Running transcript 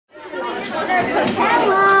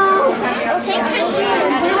Hello. Take tissue.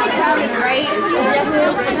 Right?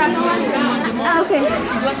 Okay.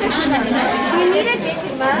 You need a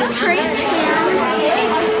trace can and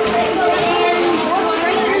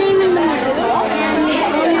write your name in the middle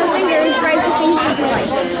and your fingers write the things that you like.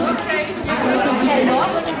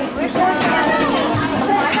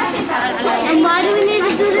 And why do we need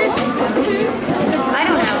to do this? I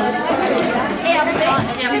don't know.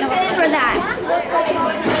 For that.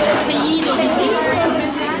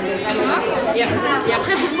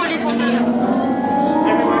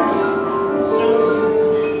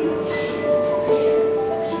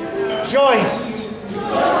 Joyce.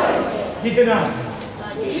 Didonat.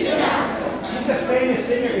 She's a famous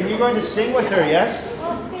singer, and you're going to sing with her, yes?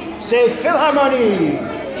 Say Philharmonie.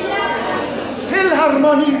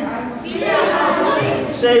 Philharmonie.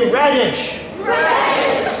 Say radish.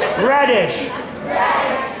 Radish.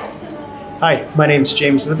 Hi, my name's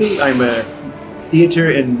James Libbey. I'm a theatre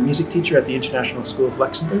and music teacher at the International School of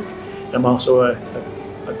Luxembourg. I'm also a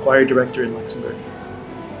choir director in Luxembourg.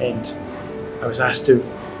 And I was asked to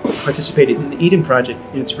participate in the EME project.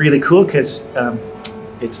 And it's really cool because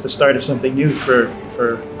it's the start of something new for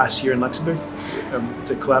us here in Luxembourg. It's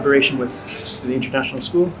a collaboration with the International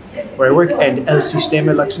School where I work and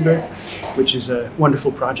Sistema Luxembourg, which is a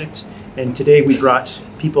wonderful project. And today we brought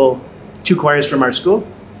people, 2 choirs from our school,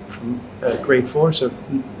 from grade 4, so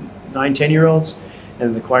 9-10-year-olds,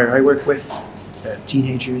 and the choir I work with,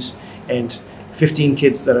 teenagers, and 15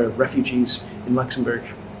 kids that are refugees in Luxembourg.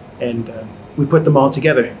 And we put them all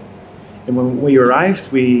together. And when we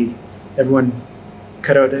arrived, everyone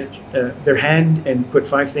cut out their hand and put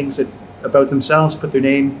 5 things about themselves, put their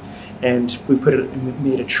name, and we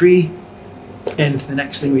made a tree. And the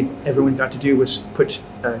next thing everyone got to do was put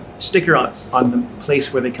a sticker on the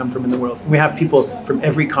place where they come from in the world. And we have people from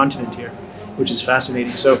every continent here, which is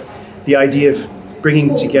fascinating. So the idea of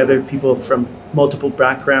bringing together people from multiple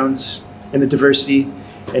backgrounds and the diversity,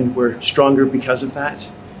 and we're stronger because of that.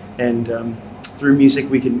 And through music,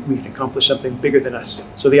 we can accomplish something bigger than us.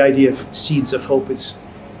 So the idea of seeds of hope is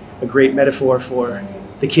a great metaphor for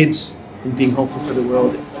the kids and being hopeful for the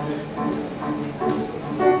world.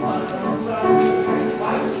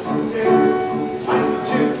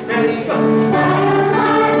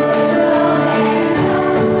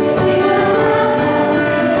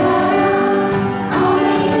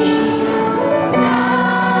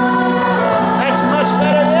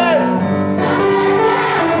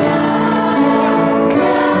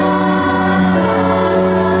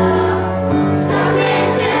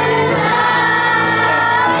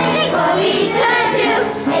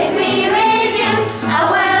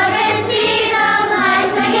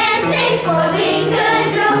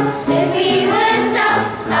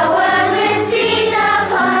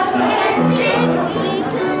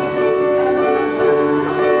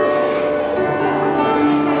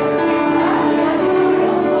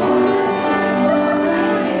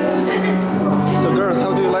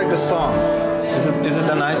 Is it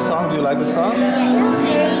a nice song? Do you like the song? Yes, it's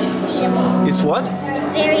very suitable. It's what? It's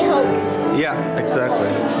very hopeful. Yeah, exactly.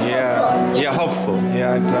 Yeah, yeah, hopeful.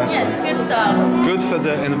 Yeah, exactly. Yeah, it's a good song. Good for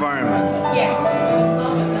the environment. Yes.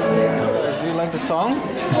 Do you like the song?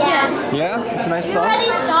 Yes. Yeah, it's a nice We song.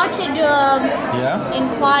 already started Yeah. in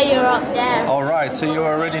choir up there. All right. So you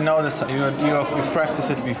already know this. You've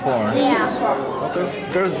practiced it before. Yeah. So,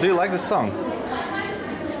 girls, do you like the song?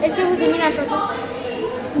 Es que José mira eso.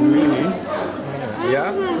 Really?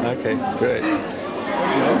 Yeah? Okay, great.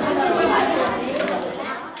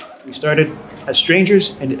 We started as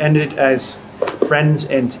strangers and ended as friends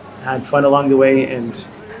and had fun along the way and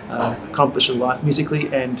accomplished a lot musically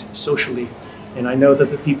and socially. And I know that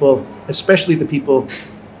the people, especially the people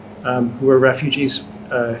who are refugees,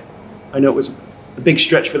 I know it was a big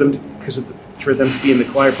stretch for them for them to be in the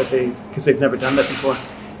choir, but because they've never done that before,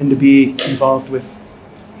 and to be involved with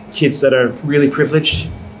kids that are really privileged.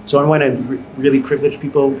 So on one end, really privileged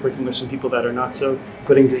people working with some people that are not so,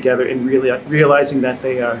 putting together and really realizing that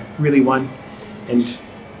they are really one, and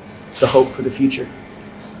the hope for the future.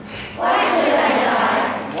 Why should I die?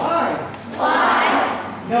 Why?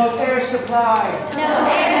 Why? No air supply. No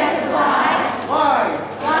air supply. Why?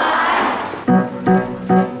 Why?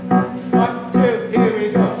 1, 2, here we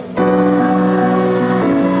go.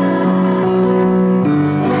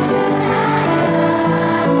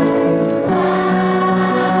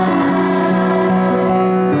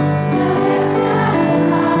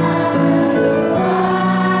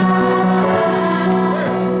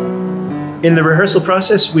 In the rehearsal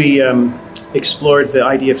process, we explored the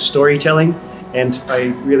idea of storytelling, and I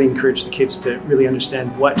really encouraged the kids to really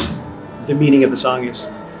understand what the meaning of the song is,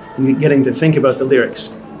 and getting to think about the lyrics.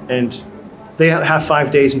 And they have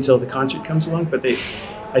 5 days until the concert comes along, but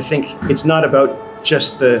I think it's not about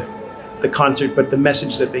just the concert, but the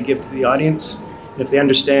message that they give to the audience. If they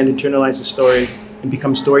understand, internalize the story, and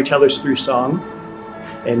become storytellers through song,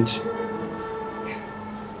 and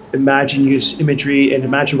use imagery and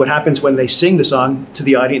imagine what happens when they sing the song to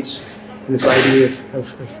the audience, and this idea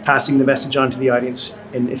of passing the message on to the audience.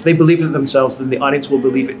 And if they believe it themselves, then the audience will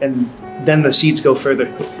believe it, and then the seeds go further,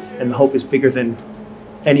 and the hope is bigger than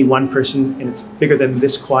any one person, and it's bigger than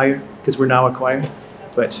this choir, because we're now a choir,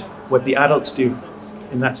 but what the adults do,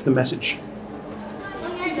 and that's the message.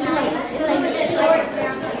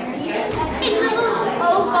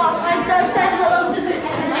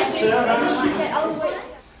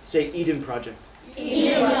 Say Eden Project.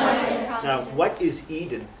 Eden Project. Now, what is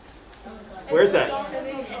Eden? Where is that?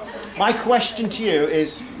 My question to you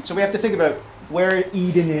is, so we have to think about where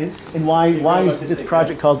Eden is, and why is this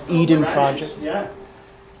project called Eden Project? Yeah.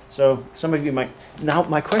 So some of you might. Now,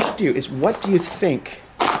 my question to you is, what do you think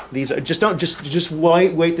these are? Just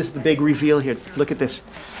wait. This is the big reveal here. Look at this.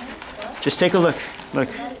 Just take a look. Look.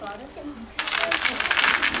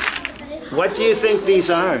 What do you think these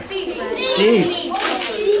are? Seeds.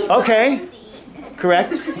 Okay.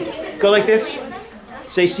 Correct. Go like this.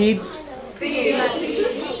 Say seeds.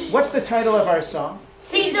 Seeds. What's the title of our song?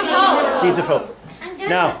 Seeds of Hope. Seeds of Hope.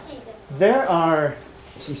 Now, there are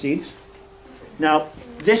some seeds. Now,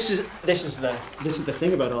 this is the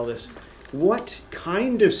thing about all this. What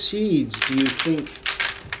kind of seeds do you think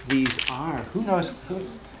these are? Who knows?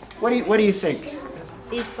 What do you think?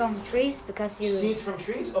 Seeds from trees, because you... Seeds from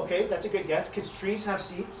trees? Okay, that's a good guess, because trees have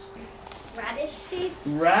seeds. Radish seeds?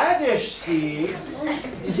 Radish seeds?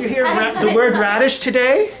 Did you hear the word radish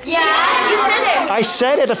today? Yeah, you said it. I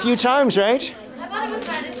said it a few times, right? I thought it was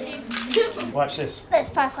radish seeds. Watch this. That's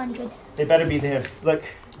 500. They better be there. Look,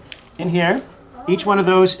 in here, each one of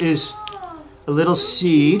those is a little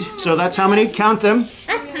seed. So that's how many? Count them.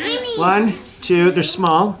 That's tiny. 1, 2, they're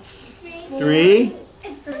small. 3.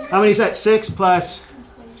 How many is that? 6 plus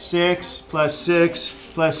 6 plus 6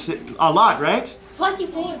 plus 6. A lot, right?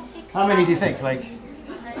 24. How many do you think? Like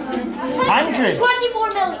hundreds. 24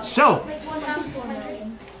 million. So,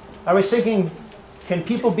 I was thinking, can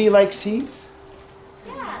people be like seeds?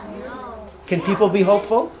 No. Can people be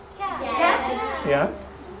hopeful? Yes. Yeah.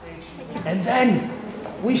 And then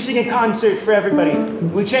we sing a concert for everybody.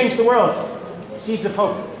 We change the world. Seeds of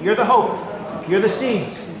hope. You're the hope. You're the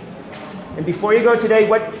seeds. And before you go today,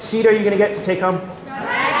 what seed are you going to get to take home?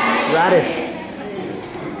 Radish.